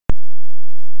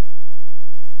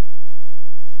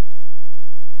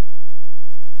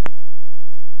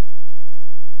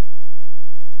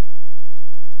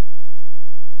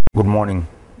Good morning,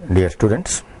 dear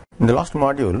students. In the last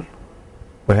module,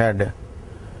 we had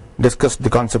discussed the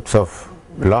concepts of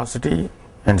velocity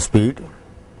and speed.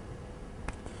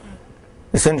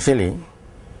 Essentially,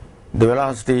 the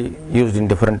velocity used in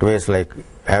different ways like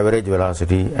average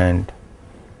velocity and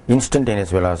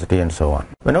instantaneous velocity and so on.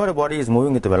 Whenever a body is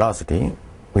moving with velocity,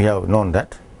 we have known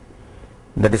that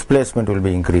the displacement will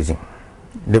be increasing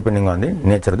depending on the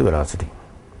nature of the velocity.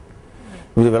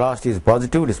 If the velocity is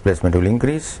positive, displacement will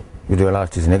increase. If the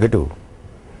velocity is negative,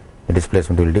 the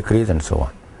displacement will decrease and so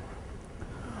on.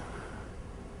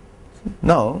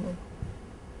 Now,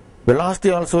 velocity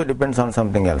also depends on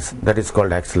something else, that is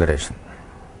called acceleration.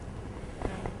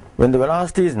 When the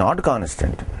velocity is not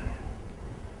constant,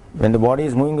 when the body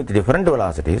is moving with different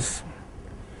velocities,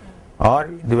 or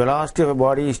the velocity of a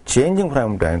body is changing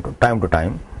from time to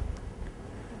time,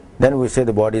 then we say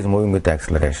the body is moving with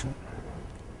acceleration.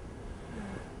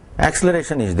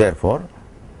 Acceleration is therefore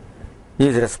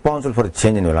responsible for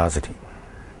change in velocity.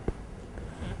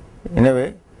 In a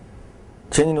way,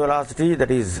 change in velocity that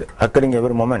is occurring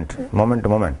every moment to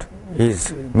moment,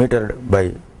 is metered by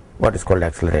what is called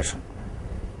acceleration.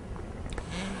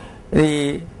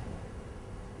 The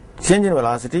change in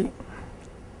velocity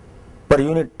per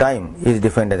unit time is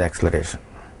defined as acceleration.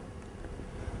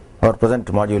 Our present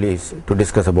module is to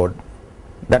discuss about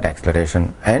that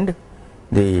acceleration and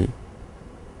the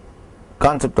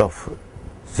concept of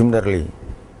similarly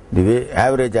the way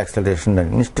average acceleration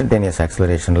and instantaneous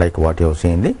acceleration, like what you have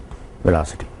seen in the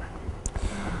velocity.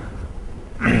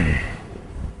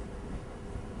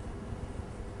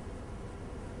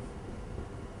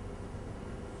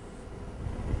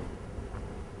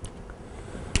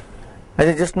 As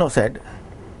I just now said,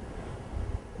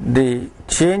 the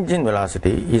change in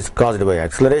velocity is caused by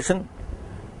acceleration,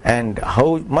 and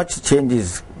how much change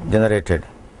is generated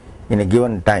in a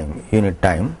given time, unit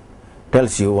time,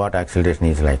 tells you what acceleration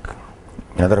is like.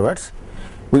 In other words,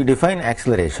 we define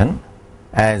acceleration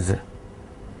as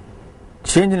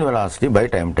change in velocity by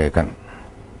time taken.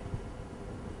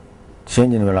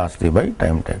 Change in velocity by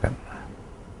time taken.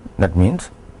 That means,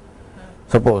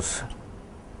 suppose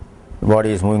the body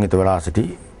is moving with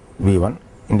velocity v1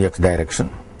 in the x direction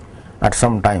at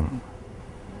some time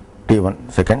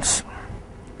t1 seconds.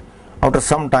 After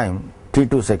some time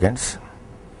t2 seconds,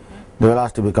 the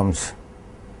velocity becomes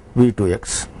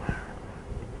v2x.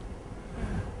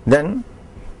 Then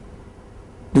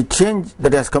the change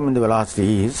that has come in the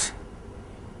velocity is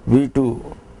v2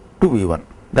 to v1.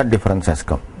 That difference has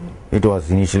come. It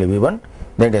was initially v1,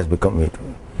 then it has become v2.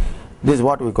 This is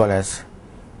what we call as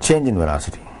change in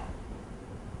velocity.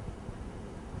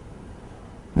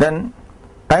 Then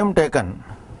time taken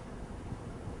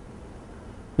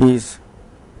is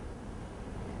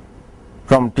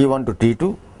from t1 to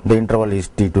t2, the interval is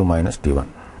t2 minus t1.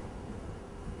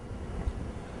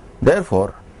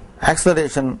 Therefore,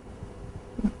 acceleration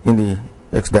in the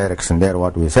x direction, there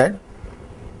what we said,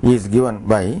 is given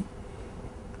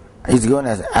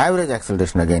as average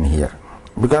acceleration again here,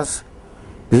 because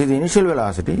this is the initial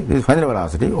velocity, this is final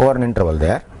velocity over an interval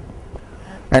there,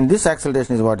 and this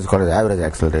acceleration is what is called as average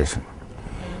acceleration.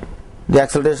 The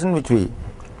acceleration which we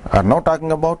are now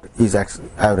talking about is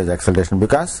average acceleration,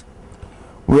 because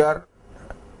we are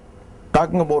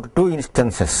talking about two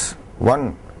instances,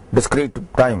 one discrete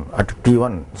time at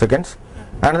t1 seconds,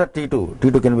 another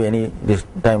t2 can be any this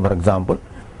time, for example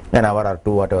an hour or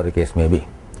two, whatever the case may be.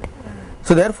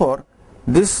 So therefore,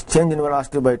 this change in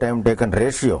velocity by time taken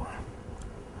ratio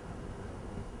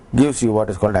gives you what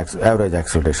is called average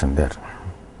acceleration there.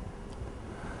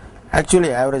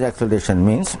 Actually, average acceleration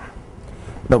means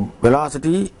the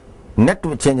velocity, net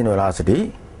change in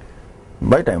velocity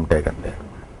by time taken there.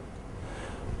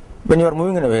 When you are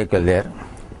moving in a vehicle there,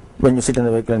 when you sit in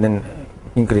the vehicle and then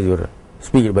increase your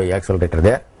speed by accelerator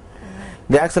there,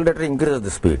 the accelerator increases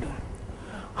the speed.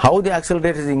 How the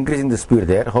accelerator is increasing the speed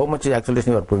there, how much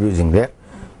acceleration you are producing there,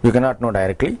 you cannot know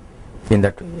directly in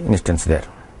that instance there,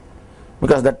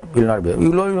 because that will not be there.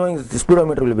 You will only know the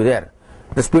speedometer will be there.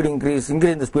 The speed increase in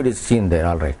the speed is seen there,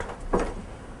 all right.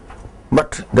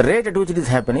 But the rate at which it is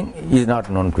happening is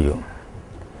not known to you.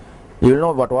 You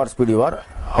will know what speed you are,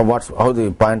 how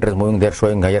the pointer is moving there,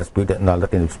 showing higher speed and all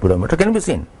that in the speedometer can be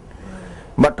seen.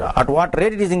 But at what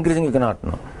rate it is increasing, you cannot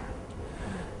know.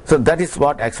 So that is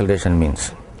what acceleration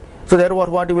means. So therefore,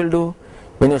 what you will do,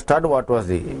 when you start what was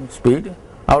the speed,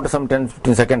 after some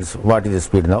 10-15 seconds, what is the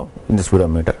speed now in the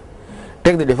speedometer?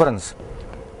 Take the difference,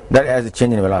 that as a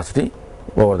change in velocity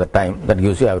over the time, that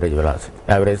gives you average velocity,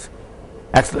 average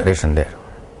acceleration there.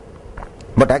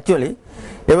 But actually,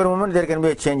 every moment there can be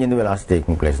a change in the velocity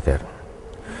taking place there.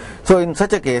 So in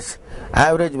such a case,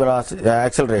 average velocity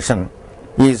acceleration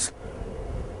is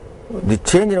the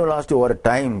change in velocity over a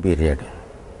time period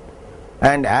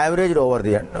and averaged over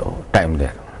the time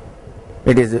there.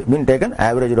 It is been taken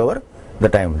averaged over the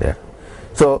time there.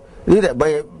 So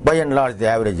by and large the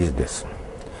average is this.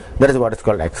 That is what is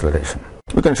called acceleration.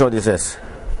 We can show this as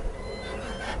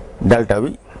delta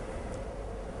V,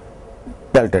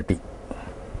 delta T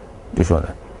to show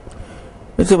that.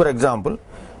 Let's say for example,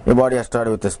 a body has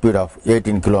started with a speed of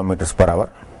 18 kilometers per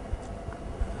hour,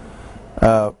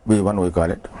 V1 we call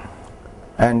it,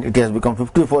 and it has become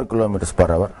 54 kilometers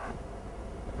per hour,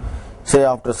 say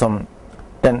after some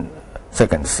 10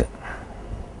 seconds say.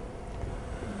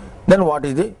 Then what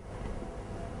is the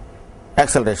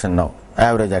acceleration now?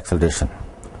 Average acceleration.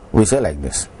 We say like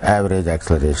this, average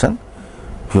acceleration.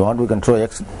 If you want, we can show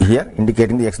x here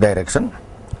indicating the x direction.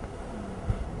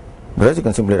 Otherwise you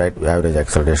can simply write average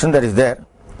acceleration, that is there,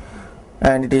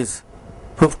 and it is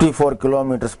 54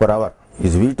 kilometers per hour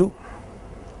is V2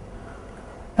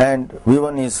 and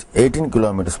V1 is 18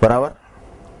 kilometers per hour,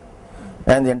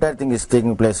 and the entire thing is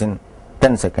taking place in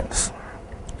 10 seconds.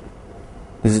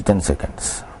 This is 10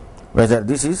 seconds, whether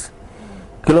this is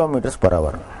kilometers per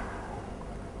hour.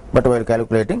 But while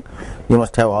calculating, you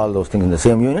must have all those things in the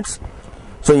same units.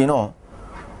 So you know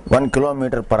 1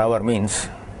 kilometer per hour means,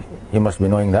 you must be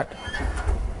knowing that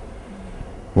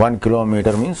 1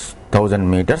 kilometer means 1000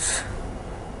 meters,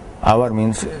 hour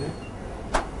means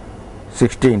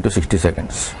 60 into 60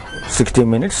 seconds, 60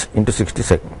 minutes into 60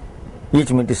 seconds,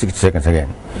 each minute is 60 seconds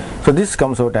again. So this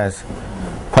comes out as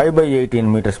 5 by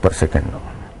 18 meters per second now.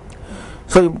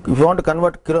 So if you want to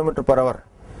convert kilometer per hour,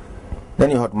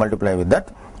 then you have to multiply with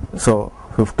that. So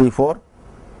 54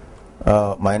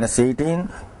 minus 18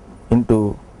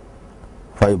 into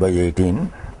 5 by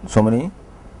 18, so many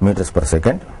meters per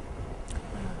second,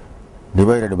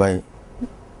 divided by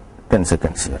 10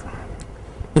 seconds here.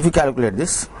 If you calculate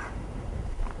this,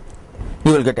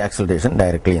 you will get acceleration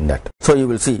directly in that. So you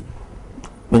will see,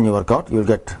 when you work out, you will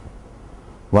get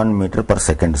 1 meter per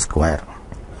second square.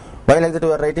 Why like that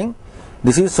we are writing?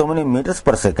 This is so many meters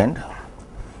per second,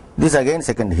 this again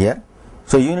second here,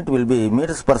 so unit will be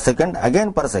meters per second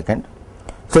again per second,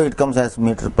 so it comes as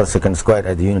meter per second square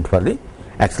as the unit for the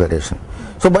acceleration.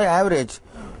 So by average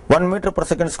 1 meter per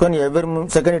second square, every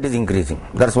second it is increasing.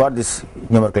 That's what this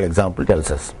numerical example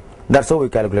tells us. That's how we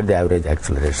calculate the average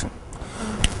acceleration.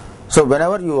 So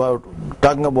whenever you are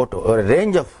talking about a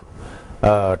range of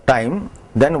time,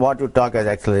 then what you talk as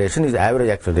acceleration is average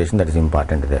acceleration, that is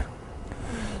important there.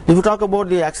 If you talk about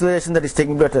the acceleration that is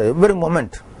taking place at every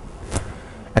moment,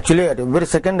 actually at every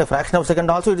second, a fraction of a second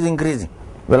also it is increasing,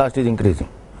 velocity is increasing.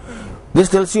 This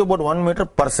tells you about 1 meter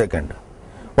per second.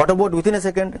 What about within a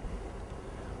second?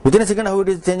 Within a second how it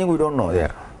is changing, we don't know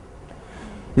there.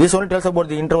 This only tells about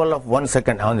the interval of 1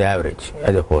 second on the average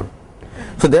as a whole.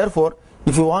 So therefore,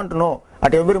 if you want to know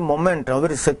at every moment,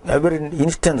 every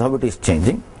instance how it is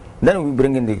changing, then we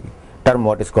bring in the term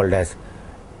what is called as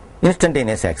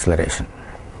instantaneous acceleration.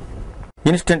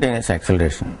 Instantaneous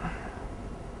acceleration.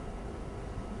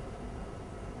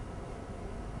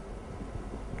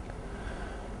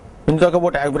 When you talk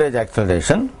about average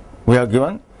acceleration, we have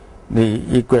given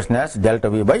the equation as delta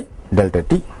V by delta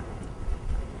T.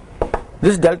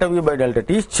 This delta V by delta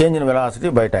T is change in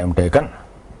velocity by time taken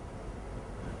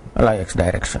along x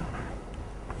direction.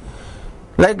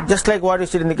 Just like what you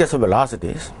said in the case of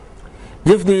velocities,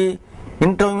 if the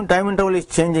time interval is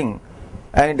changing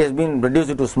and it has been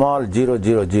reduced to small 0,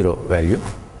 0, 0 value,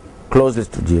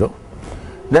 closest to 0,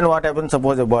 then what happens?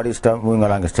 Suppose the body is moving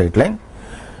along a straight line.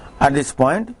 At this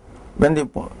point, when the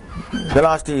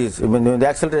velocity is, when the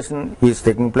acceleration is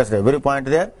taking place at every point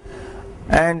there,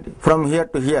 and from here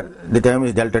to here the time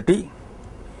is delta t,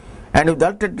 and if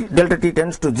delta t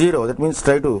tends to 0, that means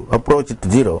try to approach it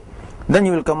to 0, then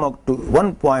you will come up to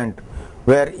one point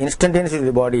where instantaneously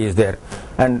the body is there,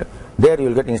 and there you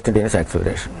will get instantaneous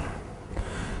acceleration.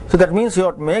 So that means you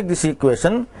have to make this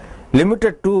equation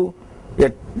limited to a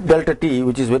delta t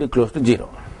which is very close to 0.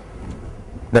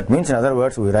 That means, in other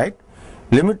words, we write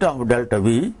limit of delta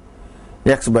v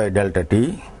x by delta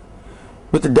t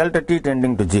with delta t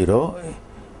tending to 0,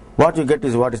 what you get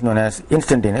is what is known as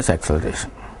instantaneous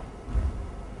acceleration.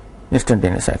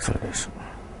 Instantaneous acceleration.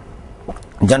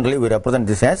 Generally we represent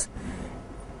this as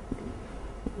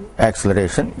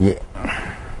acceleration A.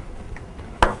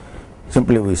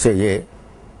 Simply we say A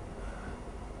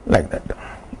like that.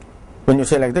 When you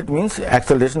say like that, means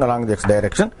acceleration along the x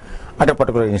direction at a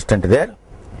particular instant there.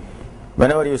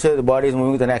 Whenever you say the body is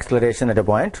moving with an acceleration at a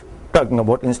point, talking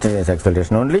about instantaneous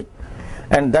acceleration only,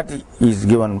 and that is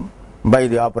given by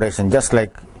the operation, just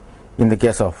like in the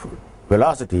case of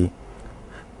velocity,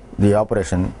 the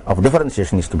operation of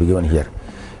differentiation is to be given here.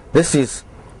 This is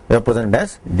represented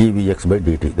as dvx by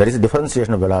dt. That is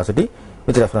differentiation of velocity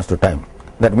with reference to time.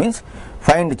 That means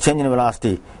find change in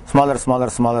velocity,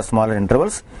 smaller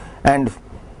intervals, and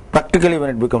practically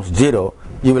when it becomes 0,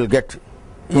 you will get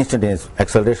instantaneous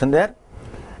acceleration there,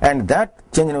 and that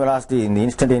change in velocity in the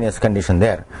instantaneous condition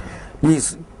there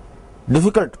is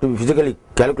difficult to be physically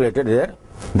calculated there.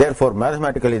 Therefore,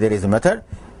 mathematically there is a method.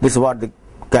 This is what the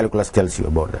calculus tells you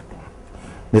about that.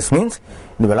 This means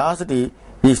the velocity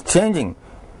is changing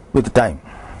with time.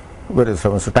 With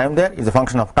reference to time there is a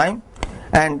function of time,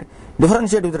 and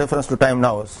differentiate with reference to time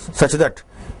now such that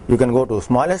you can go to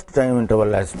smallest time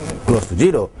interval as close to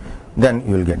 0, then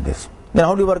you will get this. Then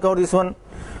how do you work out this one?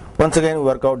 Once again, we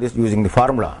work out this using the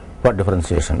formula for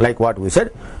differentiation. Like what we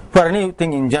said, for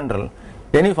anything in general,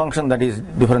 any function that is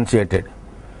differentiated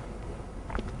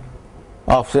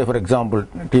of, say for example,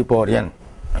 t power n.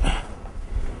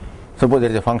 Suppose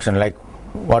there is a function like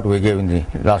what we gave in the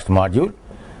last module,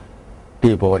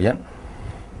 t power n.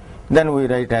 Then we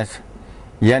write as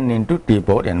n into t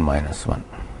power n minus 1.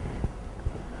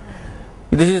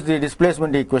 This is the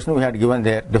displacement equation we had given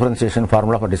there, differentiation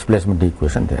formula for displacement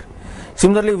equation there.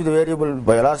 Similarly, with the variable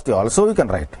velocity also we can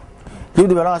write. If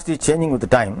the velocity is changing with the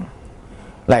time,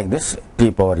 like this,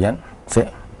 t power n,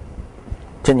 say,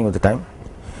 changing with the time,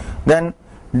 then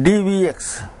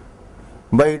dvx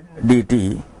by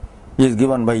dt is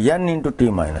given by n into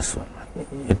t minus 1.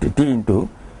 Is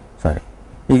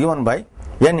given by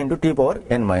n into t power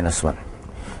n minus 1.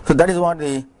 So that is what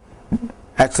the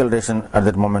acceleration at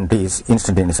that moment is,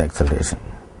 instantaneous acceleration.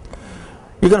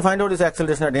 You can find out this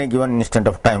acceleration at any given instant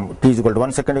of time. T is equal to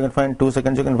 1 second, you can find 2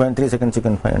 seconds, you can find 3 seconds, you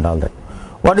can find all that.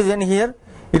 What is n here?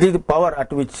 It is the power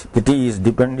at which the t is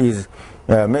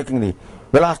making the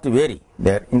velocity vary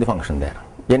there in the function there.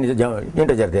 N is an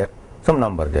integer there, some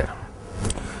number there.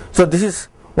 So this is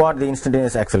what the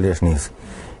instantaneous acceleration is.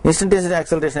 Instantaneous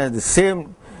acceleration has the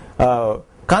same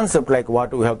concept like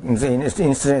what we have in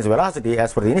instantaneous velocity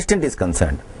as far as the instant is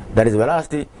concerned. That is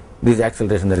velocity, this is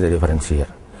acceleration, there is a difference here.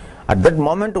 At that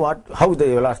moment, how the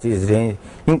velocity is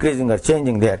increasing or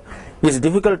changing there is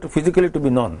difficult physically to be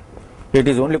known. It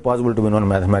is only possible to be known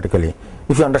mathematically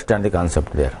if you understand the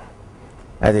concept there.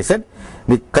 As I said,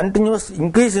 the continuous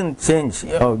increase in change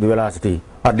of the velocity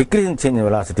or decrease in change in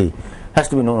velocity has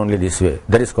to be known only this way.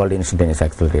 That is called instantaneous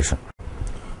acceleration.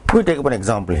 We take up an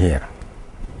example here.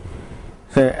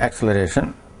 Say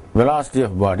acceleration, velocity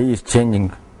of body is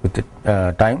changing with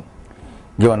the, time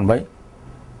given by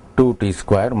 2t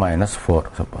square minus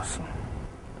 4, suppose.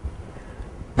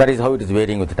 That is how it is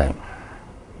varying with time.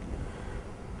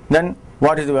 Then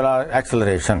what is the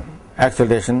acceleration?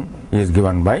 Acceleration is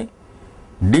given by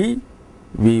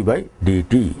dv by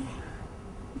dt.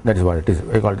 That is what it is.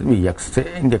 I call it vx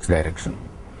in the x direction.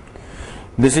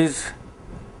 This is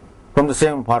from the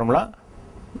same formula,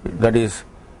 that is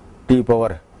t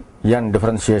power n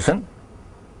differentiation,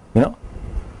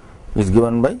 is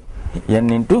given by n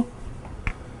into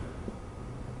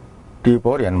t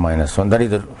power n minus 1. That is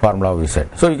the formula we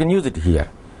said. So you can use it here.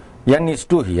 N is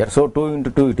 2 here, so 2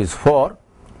 into 2 it is 4.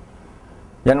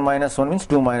 N minus 1 means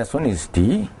 2 minus 1 is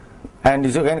t, and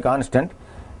is again constant,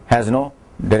 has no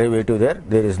derivative there,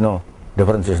 there is no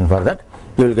differentiation for that,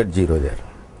 you will get 0 there.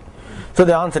 So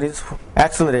the answer is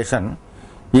acceleration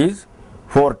is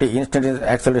 4t, instantaneous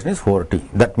acceleration is 4t.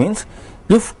 That means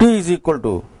if t is equal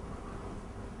to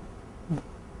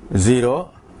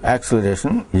 0,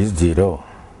 acceleration is 0.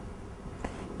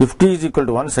 If t is equal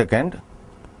to 1 second,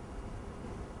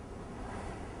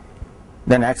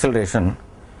 then acceleration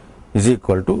is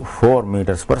equal to 4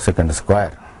 meters per second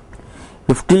square.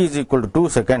 If t is equal to 2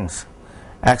 seconds,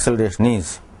 acceleration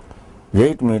is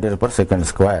 8 meters per second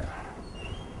square.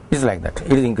 It's like that,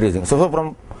 it is increasing. So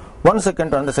from 1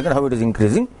 second to another second, how it is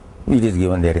increasing, it is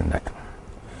given there in that.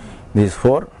 This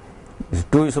 4, this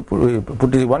 2 is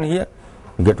put 1 here,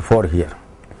 you get 4 here.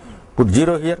 Put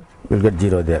 0 here, you will get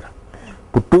 0 there.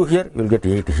 Put 2 here, you will get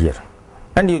 8 here.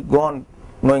 And you go on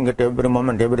knowing at every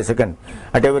moment, every second,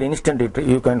 at every instant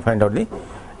you can find out the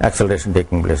acceleration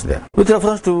taking place there. With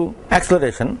reference to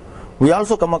acceleration, we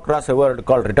also come across a word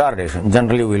called retardation.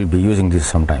 Generally we will be using this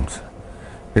sometimes.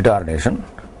 Retardation,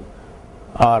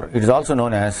 or it is also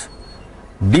known as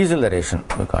deceleration,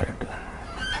 we call it.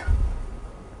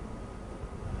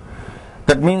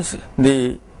 That means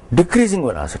the decreasing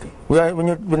velocity.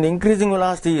 When the increasing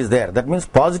velocity is there, that means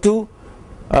positive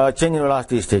change in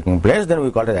velocity is taking place, then we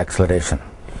call it acceleration.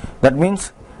 That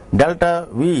means delta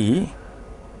v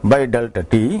by delta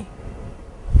t,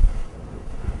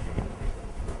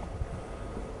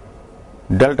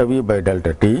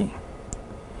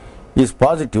 is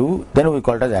positive, then we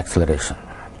call it as acceleration.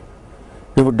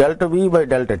 If delta v by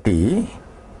delta t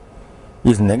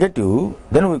is negative,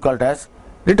 then we call it as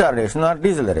retardation or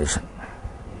deceleration.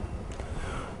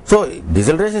 So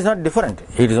deceleration is not different,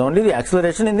 it is only the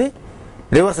acceleration in the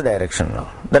reverse direction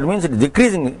now. That means it is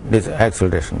decreasing this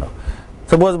acceleration now.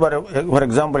 Suppose for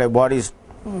example a body is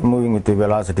moving with the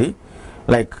velocity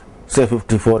like say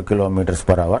 54 kilometers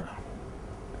per hour,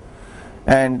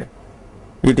 and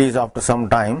it is after some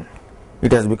time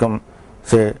it has become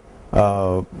say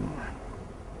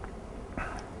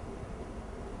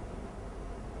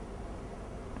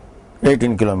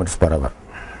 18 kilometers per hour,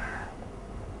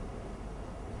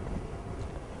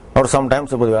 or sometimes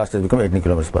suppose velocity has become 18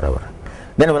 kilometers per hour,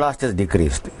 then velocity has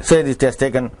decreased. Say this has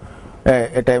taken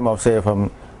a time of say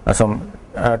from some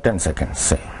 10 seconds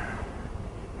say.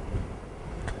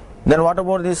 Then what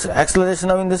about this acceleration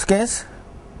now in this case?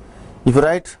 If you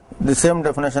write the same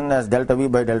definition as delta v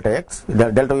by delta x,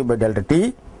 delta v by delta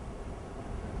t,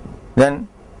 then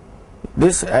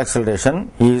this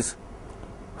acceleration is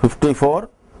 54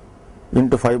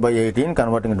 into 5 by 18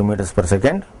 converting into meters per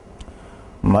second.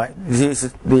 This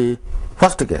is the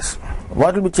first case.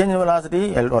 What will be change in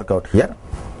velocity? I will work out here.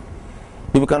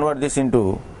 If you convert this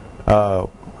into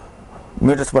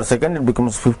meters per second, it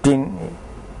becomes 5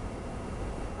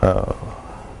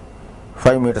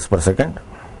 meters per second.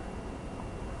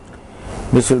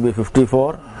 This will be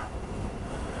 54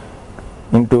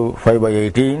 into 5 by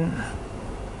 18.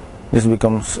 This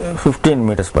becomes 15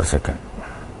 meters per second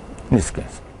in this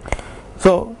case.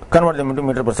 So convert them into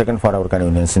meter per second for our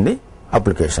convenience in the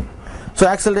application. So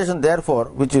acceleration therefore,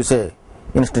 which you say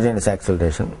instantaneous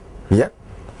acceleration here,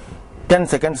 10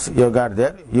 seconds you got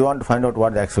there, you want to find out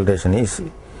what the acceleration is.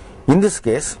 In this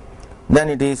case, then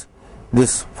it is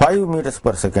this 5 meters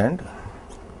per second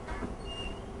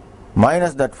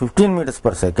minus that 15 meters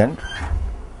per second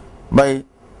by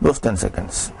those 10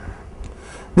 seconds.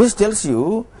 This tells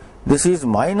you this is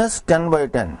minus 10 by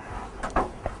 10.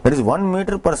 That is 1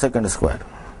 meter per second square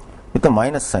with a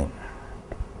minus sign.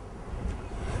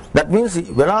 That means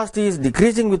velocity is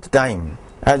decreasing with time,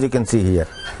 as you can see here.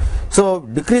 So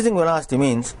decreasing velocity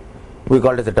means we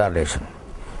call it retardation.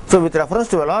 So with reference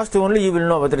to velocity only you will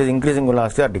know whether it is increasing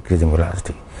velocity or decreasing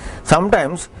velocity.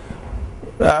 Sometimes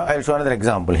I will show another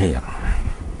example here.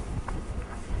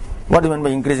 What do you mean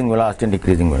by increasing velocity and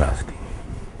decreasing velocity?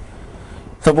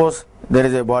 Suppose there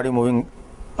is a body moving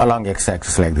along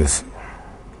x-axis like this.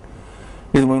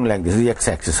 It is moving like this, the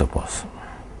x-axis suppose.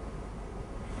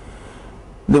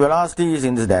 The velocity is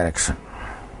in this direction.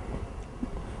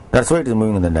 That's why it is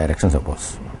moving in that direction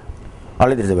suppose.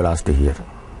 Already there is a velocity here.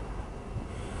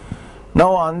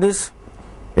 Now on this,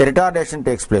 a retardation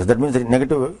takes place. That means the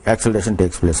negative acceleration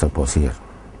takes place suppose here.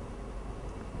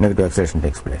 Negative acceleration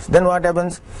takes place. Then what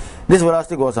happens? This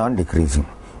velocity goes on decreasing.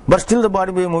 But still the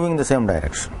body will be moving in the same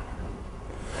direction.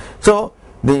 So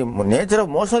the nature of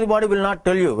motion of the body will not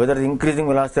tell you whether it is increasing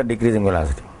velocity or decreasing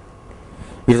velocity.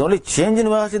 It is only change in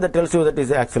velocity that tells you that it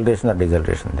is acceleration or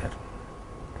deceleration there.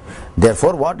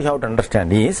 Therefore, what you have to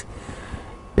understand is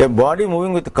a body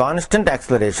moving with constant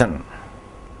acceleration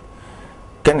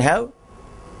can have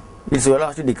its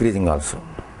velocity decreasing also.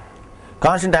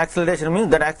 Constant acceleration means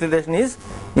that acceleration is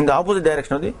in the opposite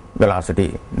direction of the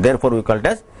velocity. Therefore, we call it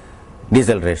as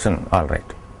deceleration. Alright.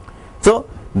 So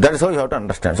that is how you have to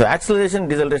understand. So acceleration and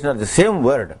deceleration are the same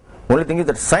word. Only thing is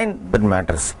that sign that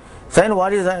matters. Sign,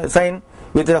 what is sign?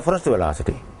 With reference to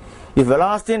velocity. If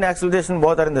velocity and acceleration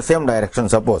both are in the same direction,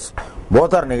 suppose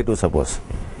both are negative, suppose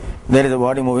there is a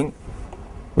body moving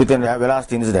with a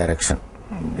velocity in this direction,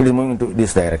 it is moving into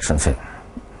this direction, say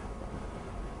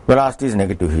velocity is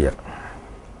negative here,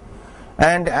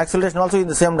 and acceleration also in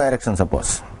the same direction,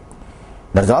 suppose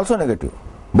that is also negative,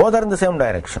 both are in the same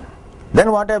direction.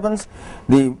 Then what happens?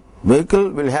 The vehicle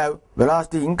will have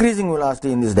velocity, increasing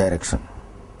velocity in this direction,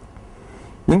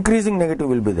 increasing negative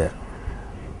will be there.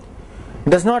 It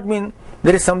does not mean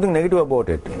there is something negative about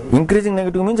it. Increasing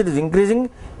negative means it is increasing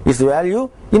its value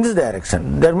in this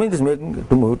direction. That means it is making it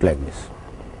to move it like this.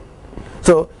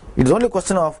 So it is only a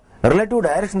question of relative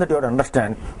direction that you have to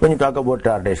understand when you talk about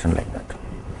retardation like that.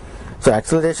 So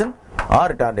acceleration or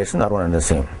retardation are one and the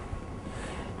same.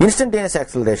 Instantaneous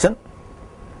acceleration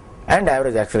and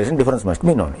average acceleration, difference must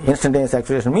be known. Instantaneous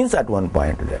acceleration means at one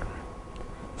point there.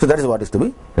 So that is what is to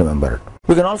be remembered.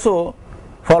 We can also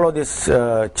follow this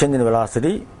change in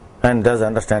velocity and thus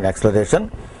understand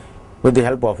acceleration with the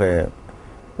help of a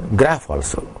graph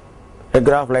also. A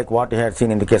graph like what you had seen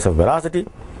in the case of velocity.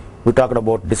 We talked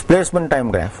about displacement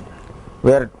time graph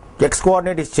where x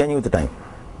coordinate is changing with time.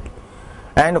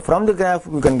 And from the graph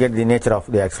we can get the nature of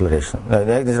the acceleration, the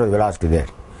nature of the velocity there.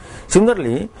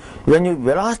 Similarly, when your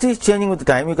velocity is changing with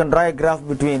time, you can draw a graph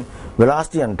between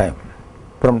velocity and time,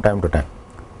 from time to time.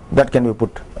 That can be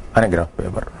put on a graph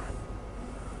paper.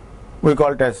 We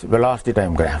call it as velocity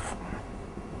time graph.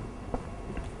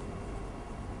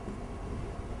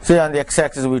 Say on the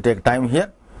x-axis we take time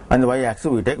here, and the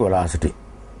y-axis we take velocity,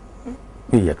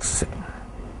 Vx.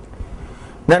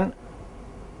 Then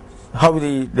how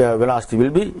the velocity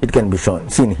will be, it can be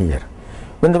seen here.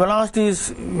 When the velocity is,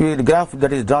 the graph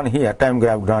that is drawn here, time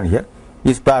graph drawn here,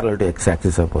 is parallel to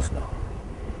x-axis, suppose now.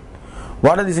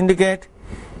 What does this indicate?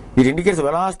 It indicates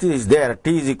velocity is there,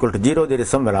 t is equal to 0, there is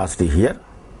some velocity here,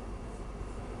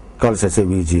 called as a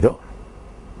v0,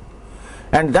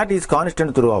 and that is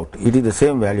constant throughout. It is the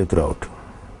same value throughout.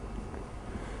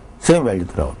 Same value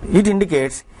throughout. It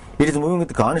indicates it is moving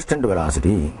with constant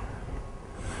velocity.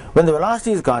 When the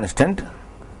velocity is constant,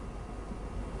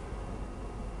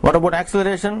 what about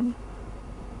acceleration?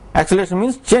 Acceleration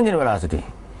means change in velocity.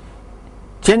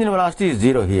 Change in velocity is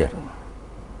 0 here.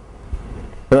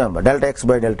 Remember, delta x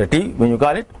by delta t, when you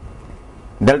call it,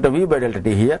 delta v by delta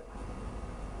t here,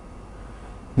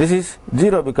 this is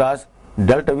 0 because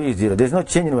delta v is 0. There is no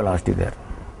change in velocity there.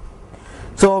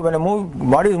 So when a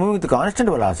body is moving with constant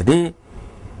velocity,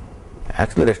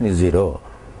 acceleration is 0.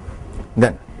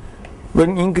 Then,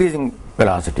 when increasing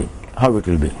velocity, how it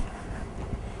will be?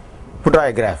 Put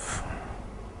a graph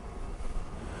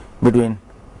between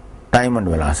time and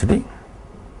velocity,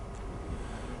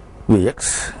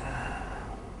 Vx,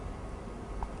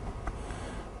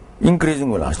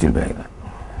 increasing velocity will be like that.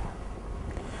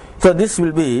 So this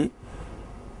will be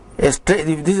a straight,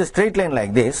 if this is a straight line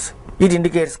like this, it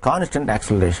indicates constant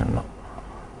acceleration now.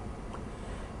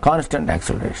 Constant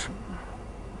acceleration.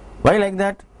 Why like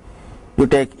that? You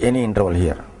take any interval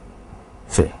here,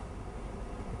 say.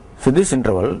 So this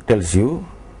interval tells you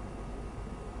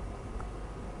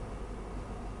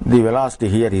the velocity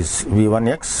here is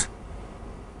v1x,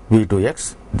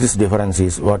 v2x. This difference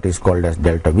is what is called as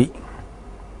delta v.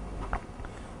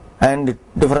 And the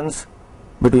difference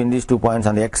between these 2 points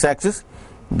on the x-axis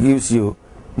gives you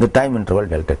the time interval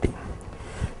delta t.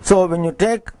 So when you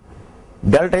take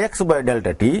delta x by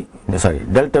delta t,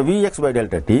 delta vx by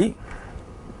delta t,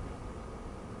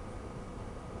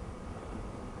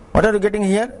 what are you getting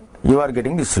here? You are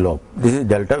getting the slope. This is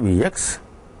delta vx,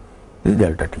 this is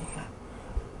delta t.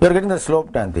 You are getting the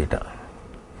slope tan theta.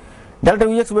 Delta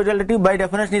vx by delta t by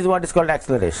definition is what is called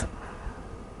acceleration.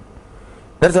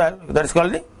 That's why that is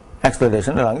called the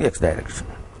acceleration along the x direction.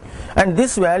 And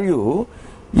this value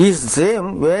is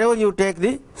same wherever you take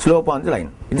the slope on the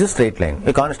line. It is a straight line,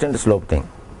 a constant slope thing.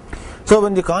 So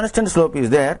when the constant slope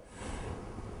is there,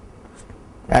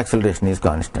 acceleration is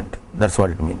constant. That's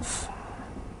what it means.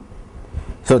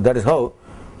 So that is how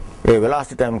a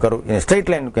velocity time curve in a straight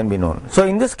line can be known. So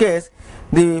in this case,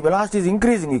 the velocity is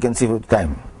increasing, you can see with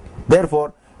time.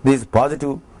 Therefore, this is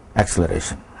positive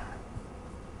acceleration.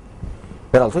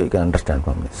 That also you can understand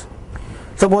from this.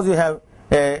 Suppose you have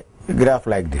a graph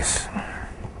like this.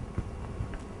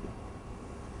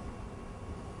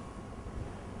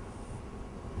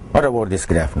 What about this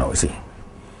graph now? See,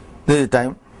 this is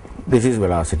time, this is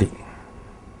velocity.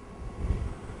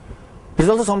 This is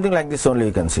also something like this only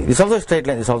you can see. This is also a straight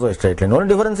line, this is also a straight line. Only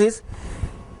difference is,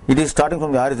 it is starting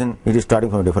from the origin, it is starting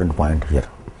from a different point here.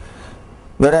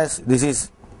 Whereas this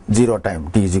is 0 time,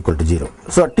 t is equal to 0.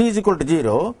 So t is equal to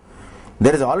 0,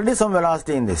 there is already some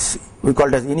velocity in this. We call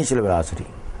it as initial velocity.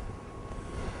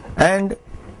 And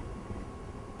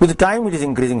with time it is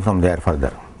increasing from there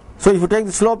further. So if you take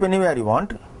the slope anywhere you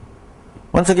want,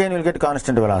 once again you will get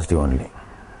constant velocity only.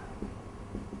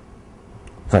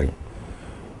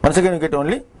 Once again you get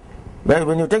only,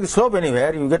 when you take the slope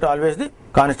anywhere, you get always the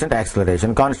constant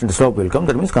acceleration. Constant slope will come,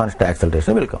 that means constant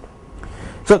acceleration will come.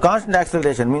 So constant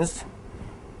acceleration means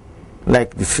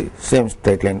like this same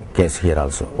straight line case here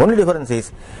also. Only difference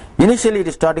is, initially it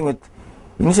is starting with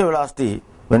initial velocity,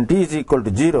 when t is equal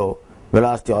to 0,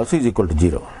 velocity also is equal to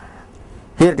 0.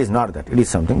 Here it is not that, it is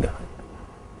something different.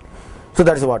 So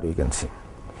that is what we can see.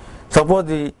 Suppose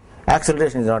the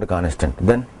acceleration is not a constant,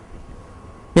 then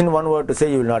in one word to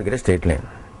say, you will not get a straight line.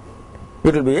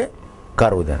 It will be a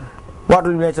curve then. What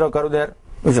will be the nature of curve there?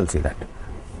 We shall see that.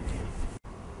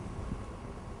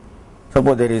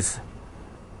 Suppose there is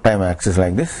time axis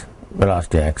like this,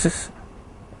 velocity axis,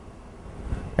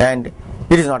 and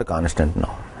it is not a constant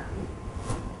now.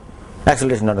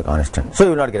 Acceleration is not a constant, so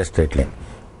you will not get a straight line.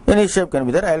 Any shape can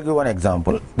be there. I will give one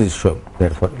example. This shape,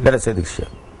 therefore, let us say this shape.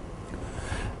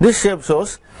 This shape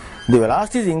shows the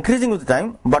velocity is increasing with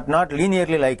time, but not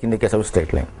linearly like in the case of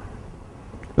straight line,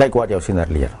 like what you have seen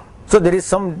earlier. So there is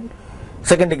some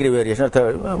second degree variation, or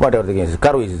third, whatever the case is,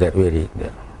 curve is there, varying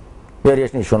there.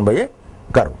 variation is shown by a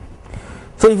curve.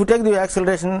 So if you take the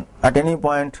acceleration at any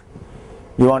point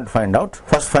you want to find out,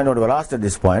 first find out velocity at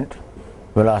this point,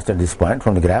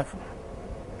 from the graph,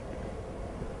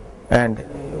 and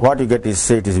what you get is,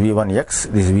 say it is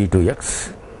v1x, this is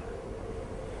v2x,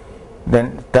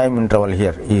 then time interval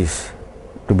here is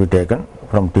to be taken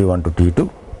from t1 to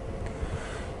t2.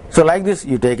 So like this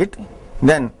you take it,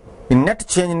 then the net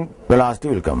change in velocity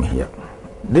will come here.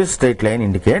 This straight line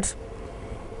indicates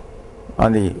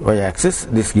on the y-axis,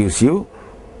 this gives you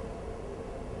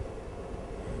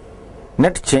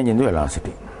net change in the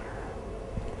velocity,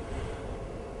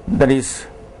 that is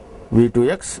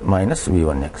v2x minus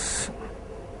v1x.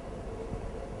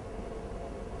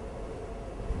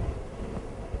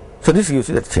 So this gives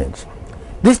you that change.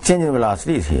 This change in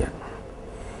velocity is here.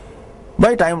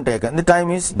 By time taken, the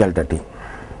time is delta t.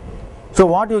 So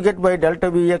what you get by delta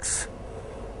vx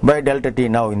by delta t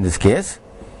now in this case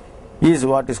is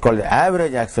what is called the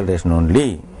average acceleration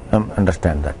only.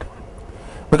 Understand that,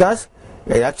 because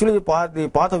actually the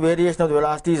path of variation of the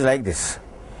velocity is like this,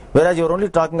 whereas you are only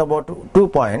talking about 2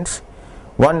 points,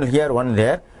 one here, one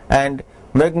there, and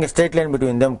making a straight line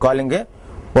between them, calling a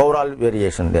overall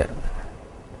variation there.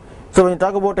 So when you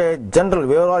talk about a general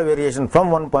overall variation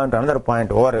from one point to another point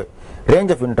over a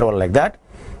range of interval like that,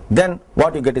 then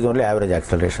what you get is only average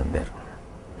acceleration there.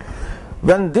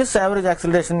 When this average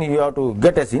acceleration you have to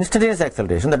get as instantaneous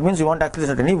acceleration, that means you want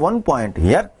acceleration at any one point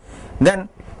here, then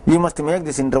you must make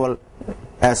this interval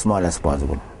as small as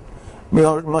possible.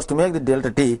 You must make the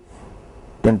delta t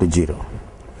tend to 0.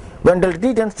 When delta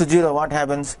t tends to 0, what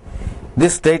happens?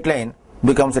 This straight line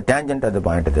becomes a tangent at the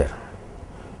point there.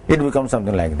 It becomes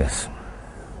something like this.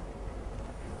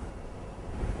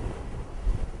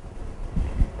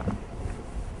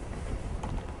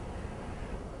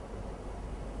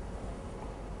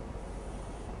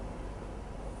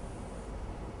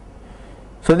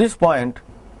 So this point,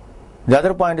 the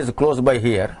other point is close by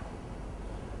here,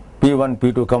 P1,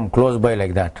 P2 come close by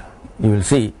like that. You will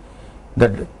see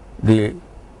that the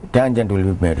tangent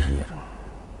will be made here.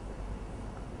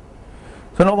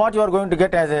 So now what you are going to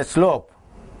get as a slope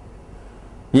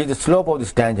is the slope of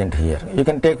this tangent here. You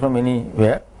can take from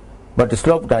anywhere, but the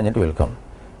slope tangent will come.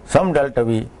 Some delta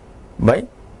V by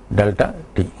delta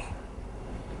T.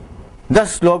 The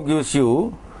slope gives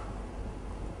you,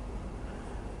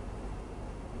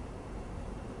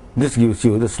 this gives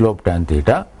you the slope tan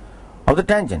theta of the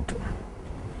tangent.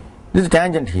 This is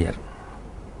tangent here.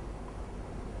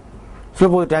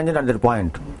 Slope of the tangent at that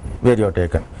point where you are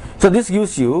taken. So this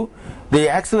gives you the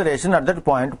acceleration at that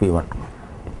point P1.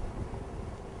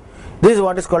 This is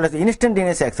what is called as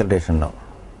instantaneous acceleration now.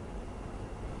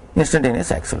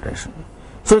 Instantaneous acceleration.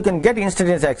 So you can get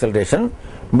instantaneous acceleration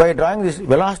by drawing this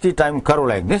velocity time curve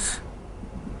like this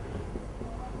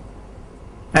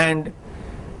and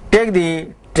take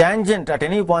the tangent at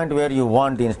any point where you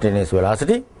want the instantaneous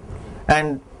velocity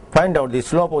and find out the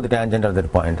slope of the tangent at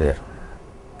that point there.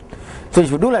 So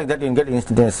if you do like that, you can get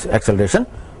instantaneous acceleration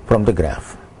from the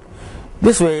graph.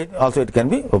 This way also it can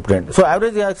be obtained. So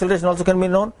average acceleration also can be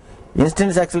known,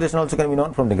 instantaneous acceleration also can be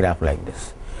known from the graph like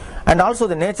this. And also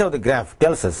the nature of the graph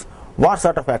tells us what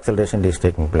sort of acceleration is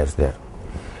taking place there.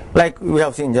 Like we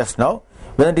have seen just now,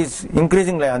 when it is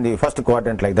increasing like on the first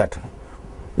quadrant like that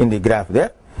in the graph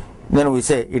there, then we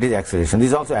say it is acceleration. This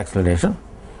is also acceleration.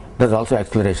 There is also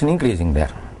acceleration increasing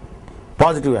there.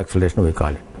 Positive acceleration we call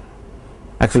it.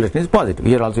 Acceleration is positive.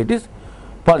 Here also it is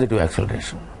positive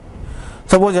acceleration.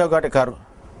 Suppose you have got a curve,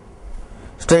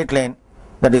 straight line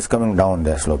that is coming down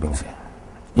there, sloping say.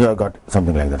 You have got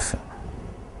something like this.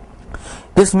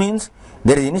 This means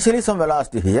there is initially some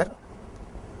velocity here.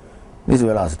 This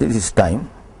velocity, this is time.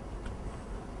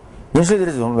 Initially there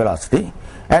is some velocity,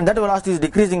 and that velocity is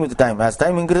decreasing with time. As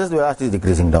time increases, the velocity is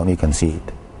decreasing down. You can see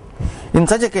it. In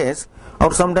such a case,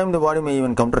 after some time the body may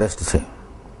even come to rest, say.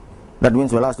 That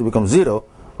means velocity becomes 0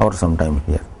 after some time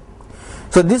here.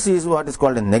 So this is what is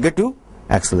called a negative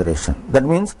acceleration. That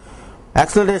means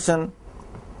acceleration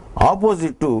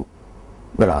opposite to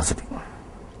velocity.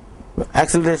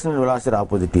 Acceleration and velocity are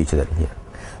opposite to each other here.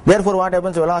 Therefore what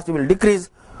happens, velocity will decrease,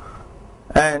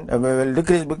 and will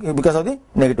decrease because of the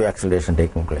negative acceleration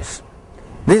taking place.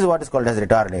 This is what is called as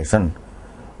retardation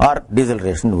or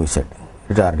deceleration we said.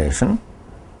 Retardation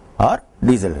or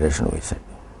deceleration we said.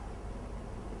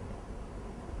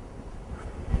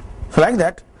 So like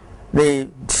that, the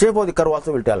shape of the curve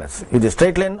also will tell us. If the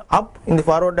straight line up in the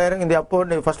forward direction, in the upward,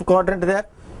 the first quadrant there,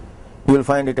 you will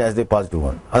find it as the positive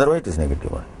one. Otherwise it is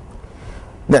negative one.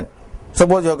 Then,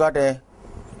 suppose you have got a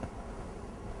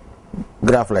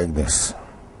graph like this.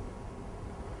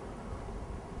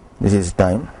 This is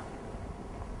time.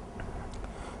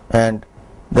 and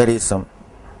there is some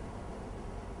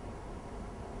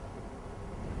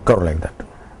curve like that.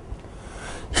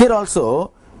 Here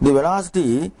also the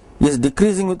velocity is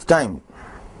decreasing with time.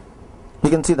 You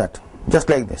can see that just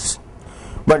like this,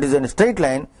 but it is in a straight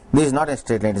line. This is not a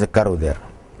straight line, it is a curve there.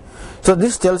 So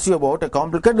this tells you about a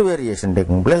complicated variation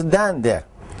taking place than there.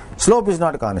 Slope is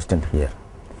not constant here.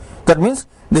 That means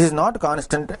this is not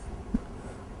constant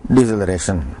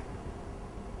deceleration.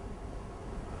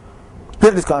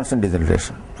 Here it is constant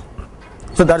deceleration.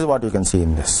 So that is what you can see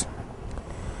in this.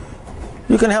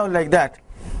 You can have like that,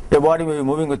 a body may be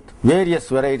moving with various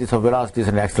varieties of velocities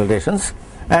and accelerations,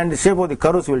 and the shape of the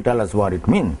curves will tell us what it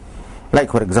means.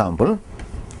 Like for example,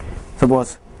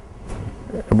 suppose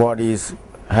a body is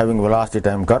having velocity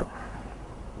time curve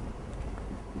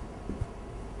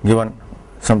given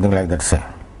something like that, say.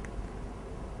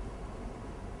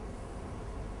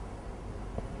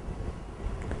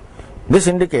 This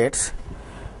indicates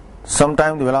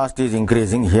sometime the velocity is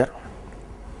increasing here.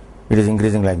 It is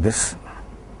increasing like this.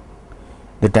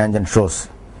 The tangent shows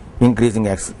increasing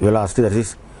velocity, that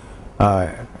is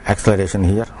acceleration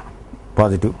here,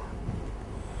 positive.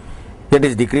 It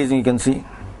is decreasing, you can see.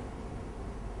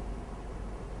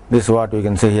 This is what we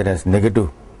can say here as negative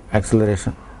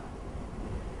acceleration.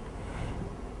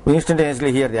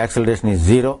 Instantaneously here the acceleration is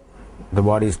 0. The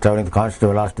body is traveling with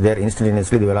constant velocity there.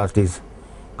 Instantaneously the velocity is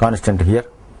constant here.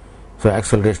 So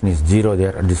acceleration is 0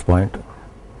 there at this point,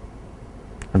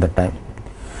 at that time.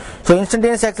 So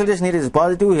instantaneous acceleration here is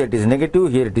positive, here it is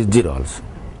negative, here it is 0 also.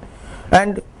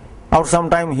 And after some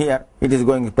time here it is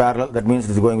going parallel, that means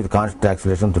it is going with constant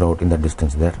acceleration throughout in the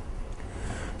distance there.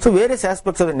 So various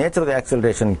aspects of the nature of the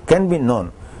acceleration can be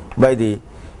known by the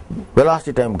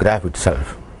velocity time graph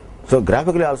itself. So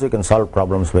graphically also you can solve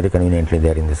problems very conveniently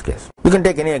there in this case. You can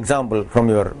take any example from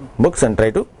your books and try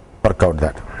to work out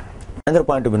that. Another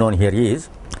point to be known here is,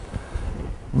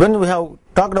 when we have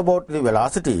talked about the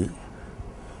velocity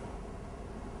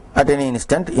at any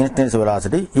instant, instantaneous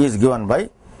velocity is given by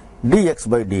dx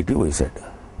by dt, we said.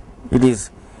 It is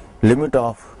limit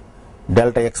of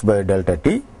delta x by delta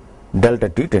t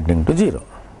tending to 0.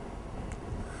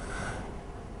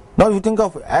 Now if you think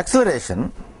of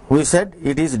acceleration, we said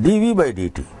it is dv by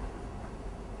dt.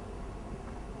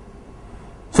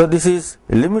 So this is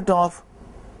limit of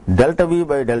delta v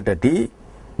by delta t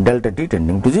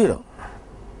tending to 0.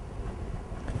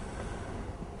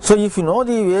 So if you know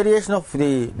the variation of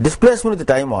the displacement with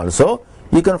the time also,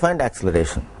 you can find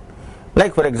acceleration.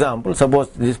 Like for example, suppose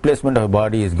the displacement of a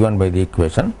body is given by the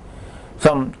equation,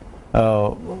 some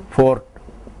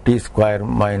 4t square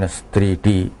minus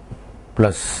 3t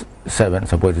plus 7,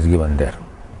 suppose is given there,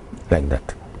 like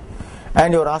that.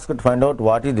 And you are asked to find out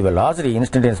what is the velocity,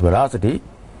 instantaneous velocity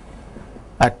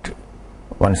at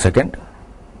 1 second,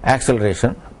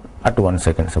 acceleration at 1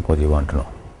 second, suppose you want to know.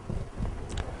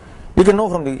 You can know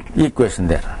from the equation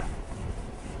there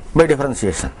by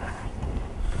differentiation.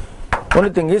 Only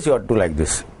thing is you have to do like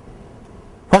this.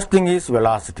 First thing is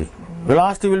velocity.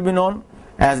 Velocity will be known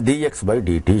as dx by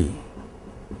dt.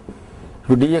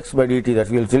 So dx by dt, that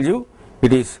will tell you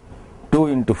it is 2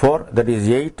 into 4, that is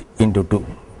 8 into 2.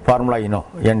 Formula you know,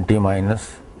 nt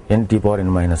minus nt power n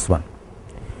minus 1.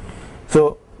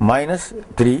 So minus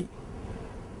 3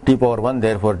 t power 1,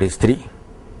 therefore it is 3.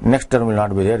 Next term will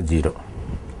not be there, 0.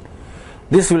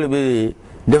 This will be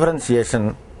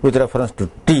differentiation with reference to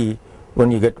t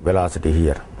when you get velocity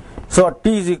here. So at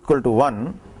t is equal to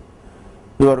 1,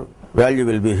 your value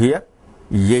will be here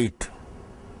 8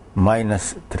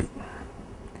 minus 3.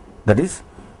 That is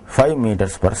 5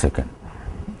 meters per second.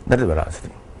 That is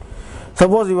velocity.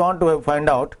 Suppose you want to find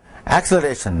out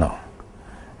acceleration now.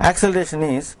 Acceleration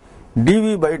is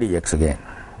dv by dx again,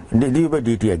 dv by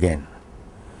dt again.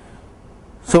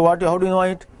 So how do you know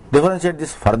it? Differentiate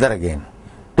this further again.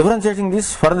 Differentiating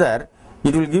this further,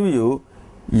 it will give you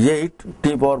 8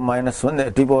 t power minus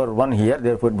 1, t power 1 here,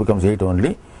 therefore it becomes 8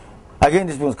 only. Again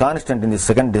this becomes constant in the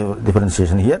second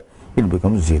differentiation here, it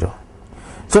becomes 0.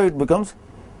 So it becomes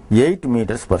 8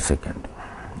 meters per second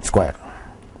square.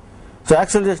 So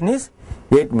acceleration is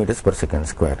 8 meters per second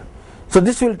square. So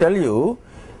this will tell you,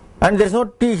 and there is no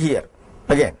t here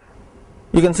again,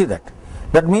 you can see that.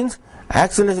 That means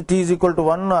acceleration t is equal to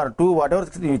 1 or 2, whatever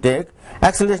you take,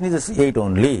 acceleration is 8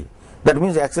 only. That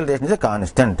means acceleration is a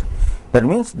constant. That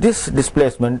means this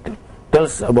displacement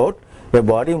tells about a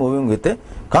body moving with a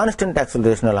constant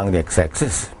acceleration along the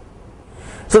x-axis.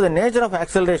 So the nature of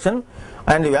acceleration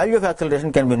and the value of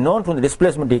acceleration can be known from the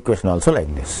displacement equation also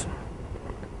like this.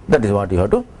 That is what you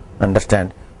have to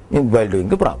understand while doing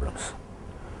the problems.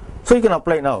 So you can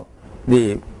apply now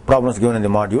the problems given in the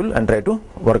module and try to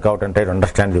work out and try to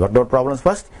understand the worked out problems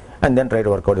first and then try to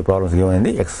work out the problems given in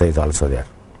the exercise also there.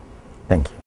 Thank you.